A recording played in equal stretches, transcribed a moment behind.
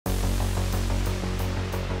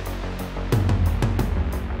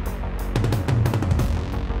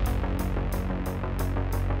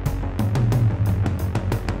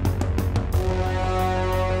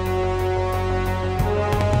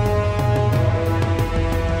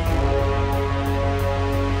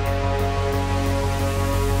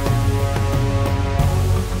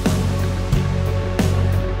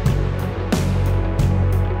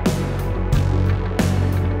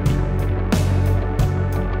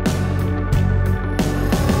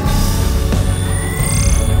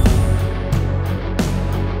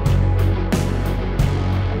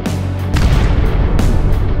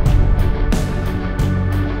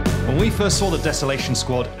first saw the Desolation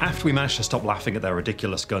Squad, after we managed to stop laughing at their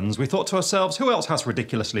ridiculous guns, we thought to ourselves, who else has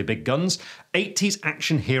ridiculously big guns? 80s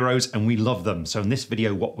action heroes, and we love them. So in this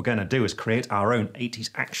video, what we're going to do is create our own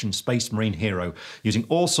 80s action Space Marine hero using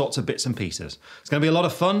all sorts of bits and pieces. It's going to be a lot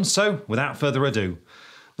of fun, so without further ado,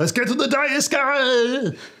 let's get to the dice,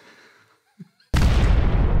 guys!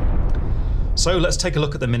 So let's take a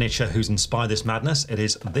look at the miniature who's inspired this madness. It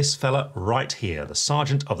is this fella right here, the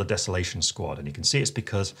Sergeant of the Desolation Squad. And you can see it's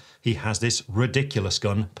because he has this ridiculous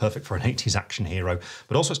gun, perfect for an 80s action hero.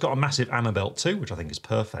 But also it's got a massive ammo belt too, which I think is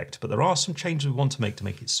perfect. But there are some changes we want to make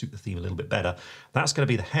it suit the theme a little bit better. That's going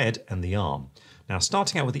to be the head and the arm. Now,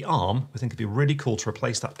 starting out with the arm, we think it'd be really cool to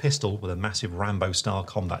replace that pistol with a massive Rambo-style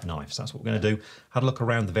combat knife. So that's what we're going to do. Had a look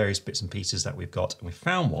around the various bits and pieces that we've got, and we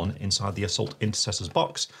found one inside the Assault Intercessor's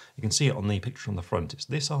box. You can see it on the picture on the front. It's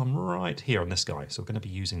this arm right here on this guy, so we're going to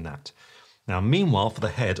be using that. Now, meanwhile, for the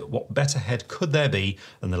head, what better head could there be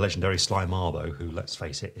than the legendary Sly Marbo, who, let's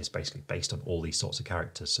face it, is basically based on all these sorts of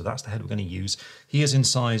characters. So that's the head we're going to use. He is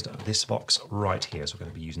inside this box right here, so we're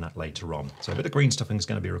going to be using that later on. So a bit of green stuffing is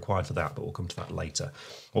going to be required for that, but we'll come to that later.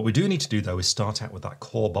 What we do need to do, though, is start out with that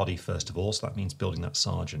core body first of all, so that means building that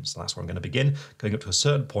sergeant. So that's where I'm going to begin, going up to a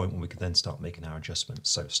certain point when we can then start making our adjustments.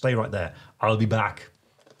 So stay right there. I'll be back.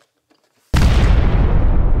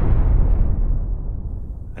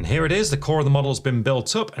 And here it is, the core of the model has been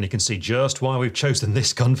built up, and you can see just why we've chosen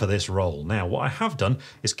this gun for this role. Now, what I have done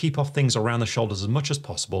is keep off things around the shoulders as much as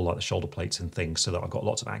possible, like the shoulder plates and things, so that I've got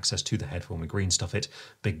lots of access to the head when we green stuff it,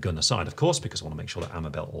 big gun aside, of course, because I want to make sure that ammo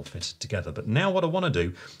belt all fits together. But now what I want to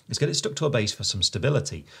do is get it stuck to a base for some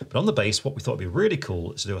stability. But on the base, what we thought would be really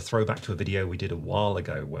cool is to do a throwback to a video we did a while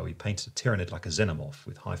ago, where we painted a Tyranid like a Xenomorph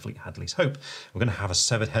with High Fleet Hadley's Hope. We're going to have a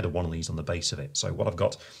severed head of one of these on the base of it. So what I've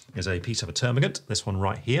got is a piece of a termagant, this one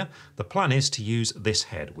right here. The plan is to use this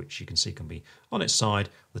head, which you can see can be on its side,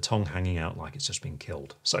 the tongue hanging out like it's just been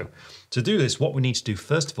killed. So to do this, what we need to do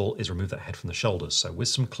first of all is remove that head from the shoulders. So with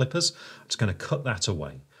some clippers, I'm just going to cut that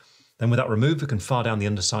away. Then with that removed, we can file down the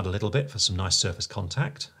underside a little bit for some nice surface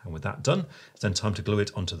contact. And with that done, it's then time to glue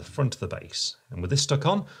it onto the front of the base. And with this stuck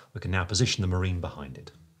on, we can now position the Marine behind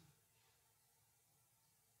it.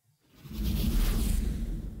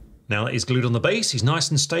 Now that he's glued on the base, he's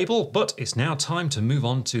nice and stable, but it's now time to move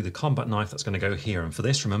on to the combat knife that's going to go here. And for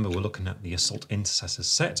this, remember, we're looking at the Assault Intercessors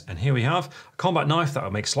set. And here we have a combat knife that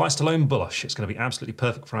will make Sly Stallone blush. It's going to be absolutely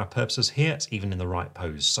perfect for our purposes here. It's even in the right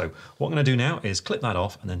pose. So what I'm going to do now is clip that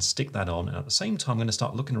off and then stick that on. And at the same time, I'm going to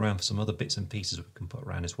start looking around for some other bits and pieces we can put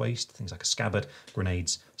around his waist, things like a scabbard,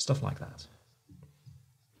 grenades, stuff like that.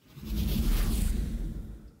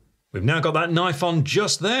 We've now got that knife on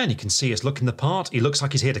just there, and you can see it's looking the part. He looks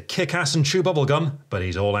like he's here to kick ass and chew bubblegum, but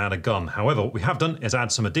he's all out of gum. However, what we have done is add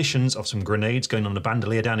some additions of some grenades going on the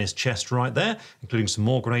bandolier down his chest right there, including some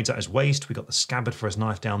more grenades at his waist. We got the scabbard for his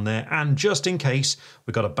knife down there, and just in case,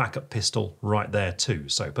 we've got a backup pistol right there too.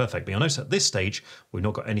 So perfect. But you'll notice at this stage, we've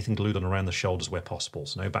not got anything glued on around the shoulders where possible.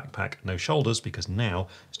 So no backpack, no shoulders, because now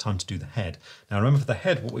it's time to do the head. Now remember, for the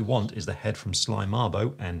head, what we want is the head from Sly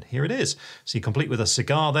Marbo, and here it is. See, complete with a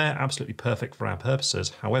cigar there, absolutely perfect for our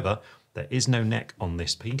purposes. However, there is no neck on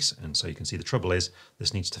this piece, and so you can see the trouble is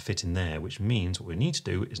this needs to fit in there, which means what we need to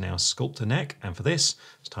do is now sculpt a neck, and for this,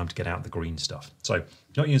 it's time to get out the green stuff. So if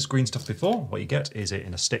you've not used green stuff before, what you get is it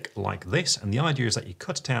in a stick like this, and the idea is that you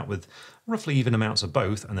cut it out with roughly even amounts of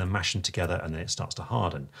both and then mash them together, and then it starts to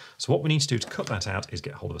harden. So what we need to do to cut that out is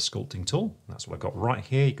get hold of a sculpting tool. That's what I've got right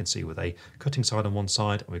here. You can see with a cutting side on one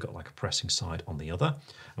side, and we've got like a pressing side on the other.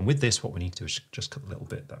 And with this, what we need to do is just cut the little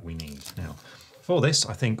bit that we need. Now, for this,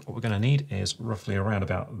 I think what we're going to need is roughly around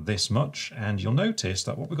about this much, and you'll notice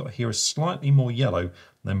that what we've got here is slightly more yellow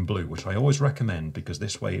than blue, which I always recommend because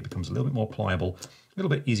this way it becomes a little bit more pliable, a little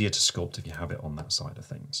bit easier to sculpt if you have it on that side of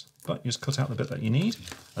things. But you just cut out the bit that you need,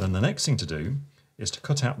 and then the next thing to do is to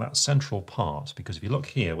cut out that central part, because if you look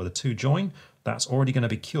here where the two join, that's already going to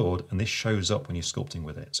be cured, and this shows up when you're sculpting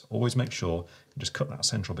with it. So always make sure you just cut that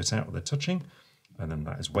central bit out where they're touching, and then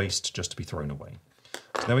that is waste just to be thrown away.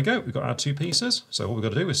 So there we go, we've got our two pieces. So what we've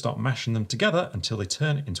got to do is start mashing them together until they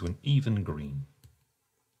turn into an even green.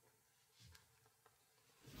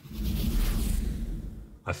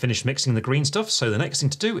 I've finished mixing the green stuff, so the next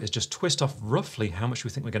thing to do is just twist off roughly how much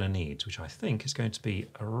we think we're going to need, which I think is going to be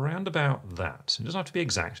around about that. It doesn't have to be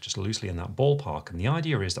exact, just loosely in that ballpark. And the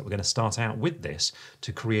idea is that we're going to start out with this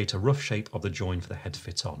to create a rough shape of the join for the head to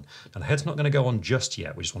fit on. Now the head's not going to go on just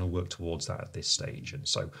yet, we just want to work towards that at this stage. And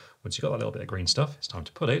so once you've got that little bit of green stuff, it's time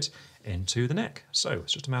to put it into the neck. So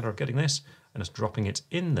it's just a matter of getting this and just dropping it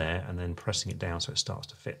in there and then pressing it down so it starts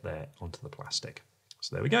to fit there onto the plastic.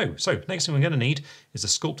 So there we go. So next thing we're going to need is a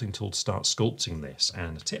sculpting tool to start sculpting this.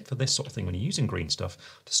 And a tip for this sort of thing when you're using green stuff,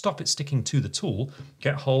 to stop it sticking to the tool,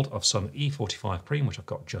 get hold of some E45 cream, which I've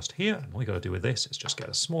got just here. And all you got to do with this is just get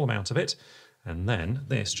a small amount of it. And then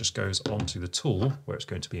this just goes onto the tool where it's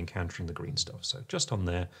going to be encountering the green stuff. So just on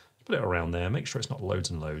there, put it around there, make sure it's not loads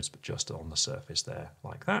and loads, but just on the surface there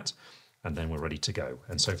like that. And then we're ready to go.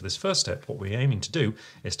 And so for this first step, what we're aiming to do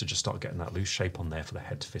is to just start getting that loose shape on there for the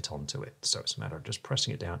head to fit onto it. So it's a matter of just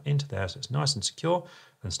pressing it down into there so it's nice and secure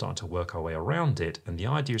and starting to work our way around it. And the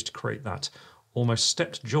idea is to create that almost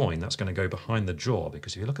stepped join that's going to go behind the jaw,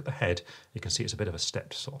 because if you look at the head, you can see it's a bit of a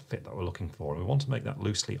stepped sort of fit that we're looking for. And we want to make that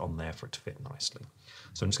loosely on there for it to fit nicely.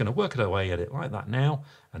 So I'm just going to work it away at it like that now,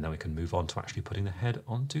 and then we can move on to actually putting the head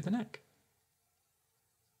onto the neck.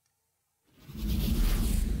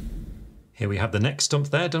 Here we have the neck stump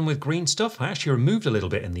there done with green stuff. I actually removed a little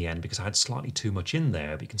bit in the end because I had slightly too much in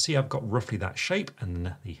there, but you can see I've got roughly that shape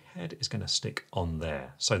and the head is going to stick on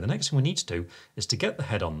there. So the next thing we need to do is to get the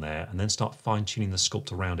head on there and then start fine-tuning the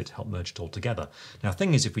sculpt around it to help merge it all together. Now the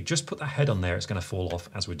thing is, if we just put the head on there, it's going to fall off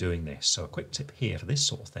as we're doing this. So a quick tip here for this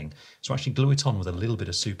sort of thing is to actually glue it on with a little bit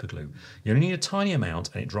of super glue. You only need a tiny amount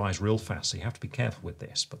and it dries real fast, so you have to be careful with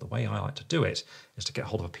this. But the way I like to do it is to get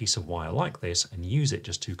hold of a piece of wire like this and use it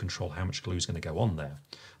just to control how much glue is going to go on there.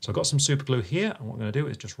 So I've got some super glue here, and what I'm going to do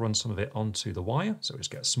is just run some of it onto the wire. So we just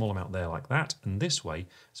get a small amount there like that, and this way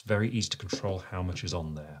it's very easy to control how much is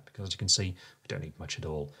on there, because as you can see, we don't need much at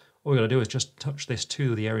all. All we're going to do is just touch this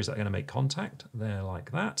to the areas that are going to make contact there like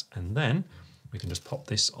that, and then we can just pop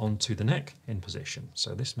this onto the neck in position.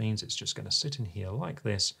 So this means it's just going to sit in here like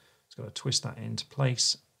this. It's got to twist that into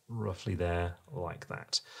place roughly there like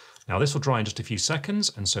that. Now this will dry in just a few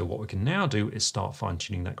seconds, and so what we can now do is start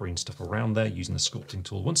fine-tuning that green stuff around there using the sculpting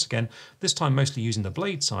tool once again, this time mostly using the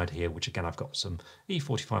blade side here, which again I've got some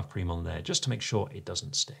E45 cream on there just to make sure it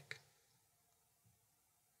doesn't stick.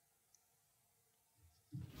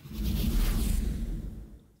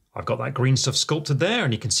 I've got that green stuff sculpted there,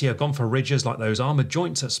 and you can see I've gone for ridges like those armoured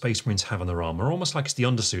joints that Space Marines have on their armour, almost like it's the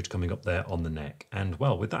undersuit coming up there on the neck. And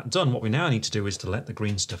well, with that done, what we now need to do is to let the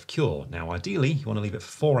green stuff cure. Now ideally, you want to leave it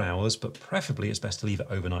for 4 hours, but preferably it's best to leave it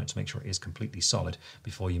overnight to make sure it is completely solid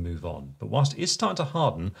before you move on. But whilst it is starting to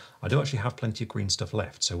harden, I do actually have plenty of green stuff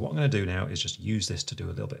left. So what I'm going to do now is just use this to do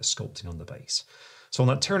a little bit of sculpting on the base. So on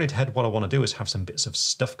that Tyranid head, what I want to do is have some bits of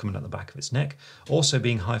stuff coming out the back of its neck. Also,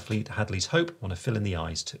 being Highfleet Hadley's Hope, I want to fill in the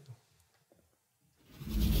eyes too.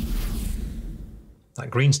 That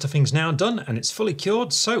green stuffing's now done and it's fully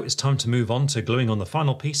cured, so it's time to move on to gluing on the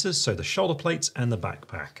final pieces, so the shoulder plates and the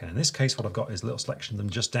backpack. And in this case, what I've got is a little selection of them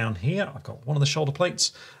just down here. I've got one of the shoulder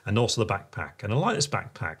plates and also the backpack. And I like this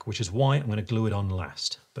backpack, which is why I'm going to glue it on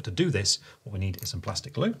last. But to do this, what we need is some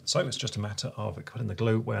plastic glue. So it's just a matter of putting the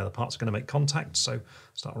glue where the parts are going to make contact. So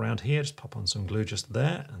start around here, just pop on some glue just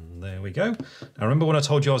there, and there we go. Now remember when I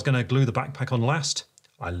told you I was going to glue the backpack on last?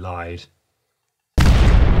 I lied.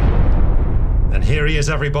 And here he is,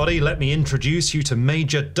 everybody. Let me introduce you to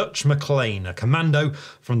Major Dutch McClane, a commando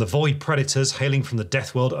from the Void Predators hailing from the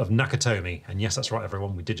Death World of Nakatomi. And yes, that's right,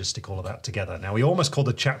 everyone. We did just stick all of that together. Now, we almost called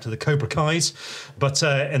the chapter the Cobra Kais, but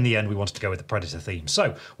in the end, we wanted to go with the Predator theme.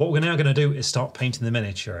 So what we're now going to do is start painting the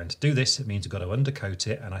miniature. And to do this, it means we've got to undercoat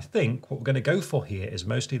it. And I think what we're going to go for here is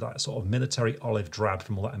mostly that sort of military olive drab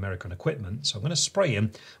from all that American equipment. So I'm going to spray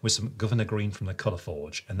him with some Governor Green from the Colour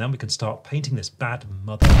Forge. And then we can start painting this bad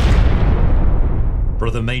mother.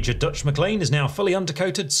 Brother Major Dutch McClane is now fully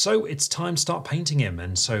undercoated, so it's time to start painting him.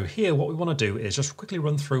 And so here what we want to do is just quickly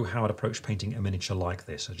run through how I'd approach painting a miniature like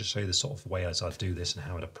this. I'll just show you the sort of way as I do this and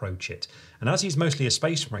how I'd approach it. And as he's mostly a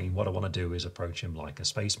Space Marine, what I want to do is approach him like a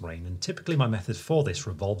Space Marine. And typically my method for this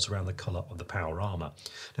revolves around the colour of the power armour.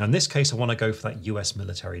 Now in this case I want to go for that US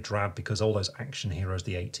military drab, because all those action heroes,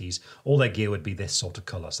 the 80s, all their gear would be this sort of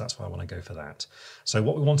colour. So that's why I want to go for that. So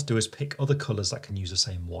what we want to do is pick other colours that can use the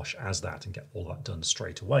same wash as that and get all that done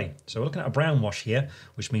straight away. So we're looking at a brown wash here,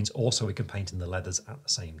 which means also we can paint in the leathers at the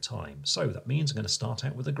same time. So that means I'm going to start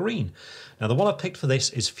out with a green. Now the one I picked for this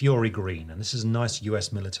is Fury Green, and this is a nice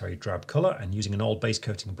US military drab colour, and using an old base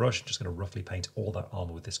coating brush, I'm just going to roughly paint all that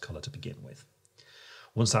armour with this colour to begin with.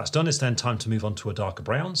 Once that's done, it's then time to move on to a darker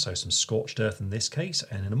brown, so some scorched earth in this case,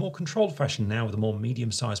 and in a more controlled fashion now with a more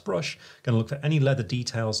medium-sized brush, going to look for any leather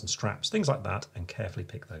details and straps, things like that, and carefully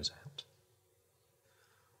pick those out.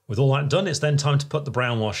 With all that done, it's then time to put the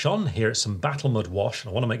brown wash on. Here it's some Battle Mud wash, and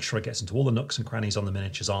I want to make sure it gets into all the nooks and crannies on the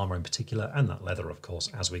miniature's armour in particular, and that leather, of course,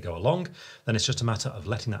 as we go along. Then it's just a matter of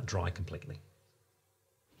letting that dry completely.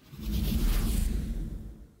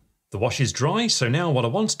 The wash is dry, so now what I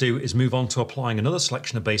want to do is move on to applying another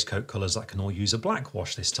selection of base coat colours that can all use a black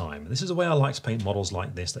wash this time. This is the way I like to paint models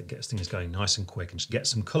like this, that gets things going nice and quick and just get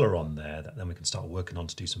some colour on there that then we can start working on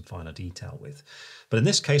to do some finer detail with. But in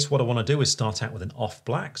this case, what I want to do is start out with an off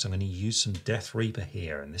black, so I'm going to use some Death Reaper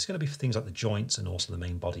here, and this is going to be for things like the joints and also the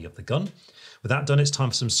main body of the gun. With that done, it's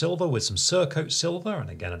time for some silver with some Surcoat silver, and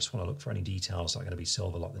again I just want to look for any details that are going to be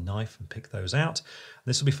silver like the knife and pick those out.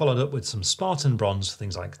 This will be followed up with some Spartan bronze for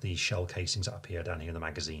things like the shell casings that appear down here in the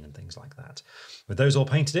magazine and things like that. With those all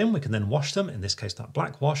painted in, we can then wash them, in this case that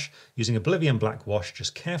black wash, using Oblivion black wash,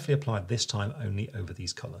 just carefully applied this time only over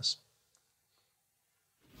these colours.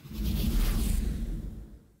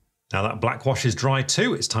 Now that black wash is dry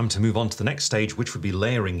too, it's time to move on to the next stage, which would be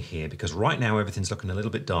layering here, because right now everything's looking a little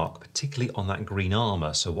bit dark, particularly on that green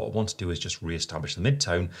armour. So what I want to do is just re-establish the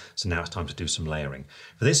mid-tone. So now it's time to do some layering.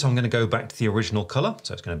 For this, I'm going to go back to the original colour.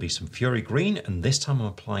 So it's going to be some Fury Green, and this time I'm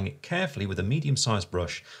applying it carefully with a medium-sized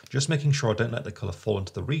brush, just making sure I don't let the colour fall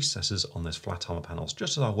into the recesses on those flat armour panels,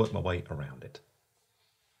 just as I work my way around it.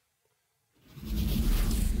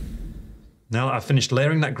 Now that I've finished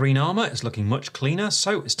layering that green armour, it's looking much cleaner,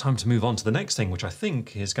 so it's time to move on to the next thing, which I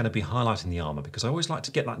think is going to be highlighting the armour, because I always like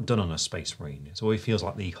to get that done on a Space Marine. It always feels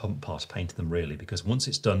like the hump part of painting them really, because once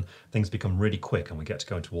it's done, things become really quick and we get to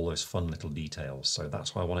go into all those fun little details. So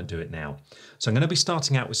that's why I want to do it now. So I'm going to be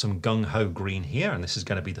starting out with some Gung Ho green here, and this is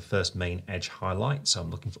going to be the first main edge highlight. So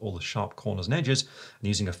I'm looking for all the sharp corners and edges, and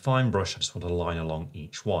using a fine brush, I just want to line along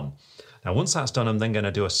each one. Now once that's done, I'm then going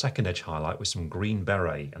to do a second edge highlight with some green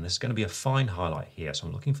beret, and this is going to be a fine highlight here. So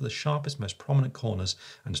I'm looking for the sharpest, most prominent corners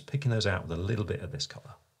and just picking those out with a little bit of this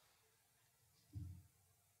colour.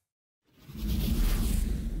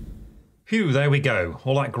 Phew, there we go.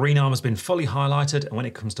 All that green armour's been fully highlighted, and when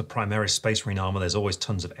it comes to Primaris Space Marine armour, there's always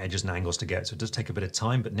tons of edges and angles to get, so it does take a bit of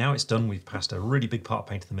time, but now it's done. We've passed a really big part of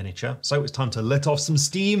painting the miniature, so it's time to let off some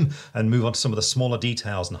steam and move on to some of the smaller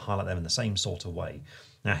details and highlight them in the same sort of way.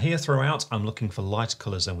 Now here throughout, I'm looking for lighter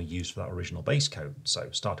colours than we used for that original base coat. So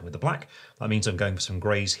starting with the black, that means I'm going for some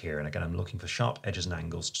greys here, and again I'm looking for sharp edges and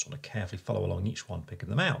angles, just want to carefully follow along each one, picking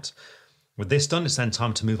them out. With this done, it's then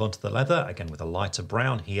time to move on to the leather, again with a lighter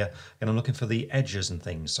brown here, and I'm looking for the edges and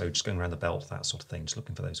things, so just going around the belt, that sort of thing, just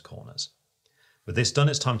looking for those corners. With this done,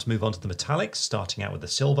 it's time to move on to the metallics, starting out with the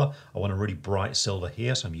silver. I want a really bright silver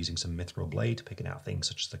here, so I'm using some mithril blade, picking out things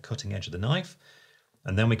such as the cutting edge of the knife.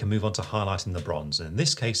 And then we can move on to highlighting the bronze. And in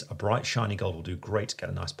this case, a bright shiny gold will do great to get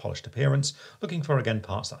a nice polished appearance, looking for again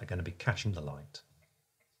parts that are going to be catching the light.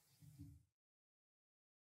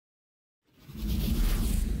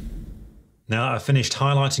 Now that I've finished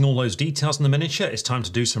highlighting all those details in the miniature, it's time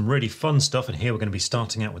to do some really fun stuff, and here we're going to be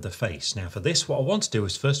starting out with the face. Now for this, what I want to do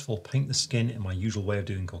is first of all paint the skin in my usual way of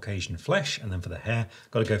doing Caucasian flesh, and then for the hair,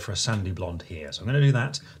 got to go for a sandy blonde here. So I'm going to do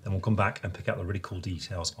that, then we'll come back and pick out the really cool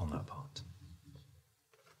details on that part.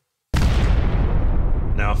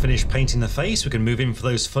 Now I've finished painting the face, we can move in for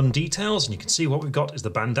those fun details, and you can see what we've got is the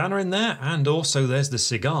bandana in there, and also there's the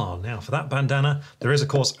cigar. Now for that bandana, there is of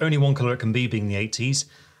course only one colour it can be, being the 80s.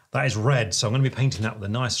 That is red, so I'm going to be painting that with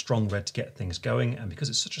a nice strong red to get things going, and because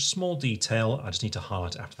it's such a small detail, I just need to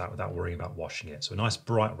highlight it after that without worrying about washing it. So a nice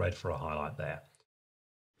bright red for a highlight there.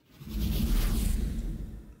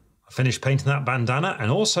 Finished painting that bandana, and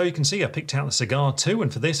also you can see I picked out the cigar too,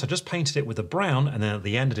 and for this I just painted it with a brown, and then at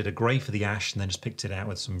the end I did a grey for the ash, and then just picked it out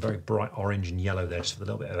with some very bright orange and yellow there, just with a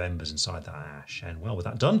little bit of embers inside that ash. And well, with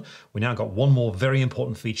that done, we now got one more very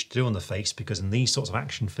important feature to do on the face, because in these sorts of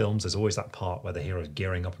action films there's always that part where the hero is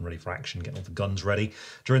gearing up and ready for action, getting all the guns ready.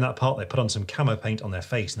 During that part they put on some camo paint on their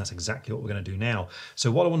face, and that's exactly what we're going to do now. So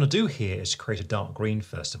what I want to do here is to create a dark green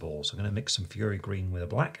first of all. So I'm going to mix some Fury Green with a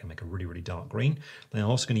black and make a really, really dark green. Then I'm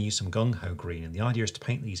also going to use some Gung Ho green, and the idea is to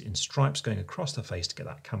paint these in stripes going across the face to get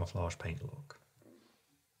that camouflage paint look.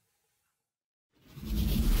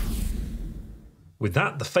 With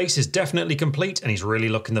that, the face is definitely complete and he's really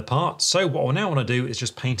looking the part. So what I now want to do is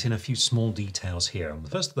just paint in a few small details here. And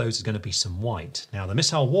the first of those is going to be some white. Now the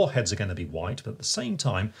missile warheads are going to be white, but at the same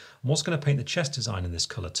time, I'm also going to paint the chest design in this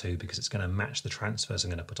colour too, because it's going to match the transfers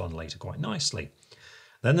I'm going to put on later quite nicely.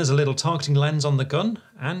 Then there's a little targeting lens on the gun,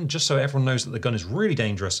 and just so everyone knows that the gun is really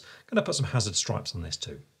dangerous, I'm going to put some hazard stripes on this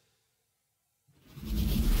too.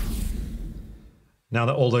 Now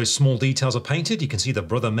that all those small details are painted, you can see the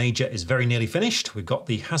Brother Major is very nearly finished. We've got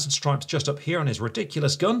the hazard stripes just up here on his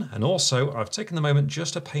ridiculous gun, and also I've taken the moment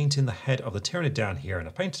just to paint in the head of the Tyranid down here, and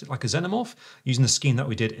I've painted it like a xenomorph using the scheme that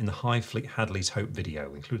we did in the Hive Fleet Hadley's Hope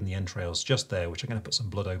video, including the entrails just there, which I'm going to put some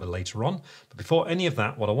blood over later on. But before any of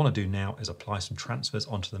that, what I want to do now is apply some transfers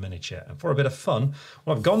onto the miniature. And for a bit of fun,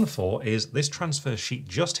 what I've gone for is this transfer sheet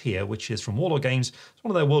just here, which is from Wargames. It's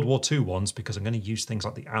one of their World War II ones, because I'm going to use things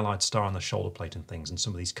like the Allied star on the shoulder plate and things, and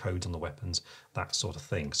some of these codes on the weapons, that sort of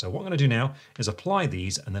thing. So what I'm going to do now is apply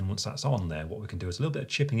these, and then once that's on there, what we can do is a little bit of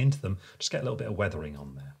chipping into them, just get a little bit of weathering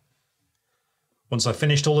on there. Once I've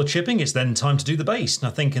finished all the chipping, it's then time to do the base. And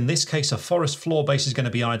I think in this case, a forest floor base is going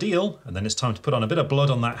to be ideal, and then it's time to put on a bit of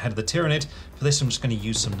blood on that head of the Tyranid. For this, I'm just going to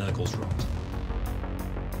use some Nurgle's Rot.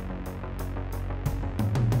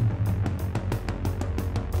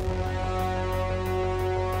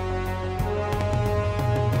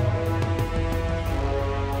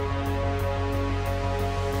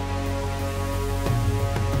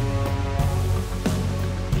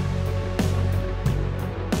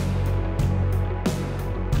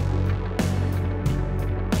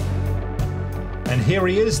 And here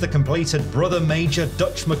he is, the completed Brother Major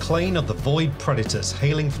Dutch McClane of the Void Predators,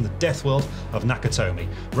 hailing from the Death World of Nakatomi,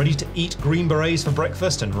 ready to eat green berets for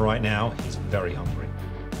breakfast, and right now he's very hungry.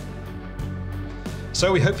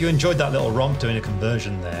 So we hope you enjoyed that little romp doing a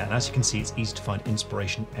conversion there, and as you can see, it's easy to find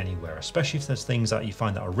inspiration anywhere, especially if there's things that you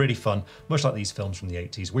find that are really fun, much like these films from the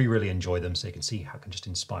 80s. We really enjoy them, so you can see how it can just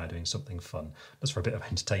inspire doing something fun, just for a bit of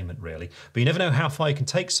entertainment really. But you never know how far you can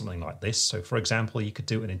take something like this. So for example, you could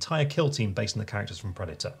do an entire kill team based on the characters from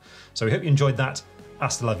Predator. So we hope you enjoyed that.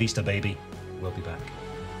 Hasta la vista, baby. We'll be back.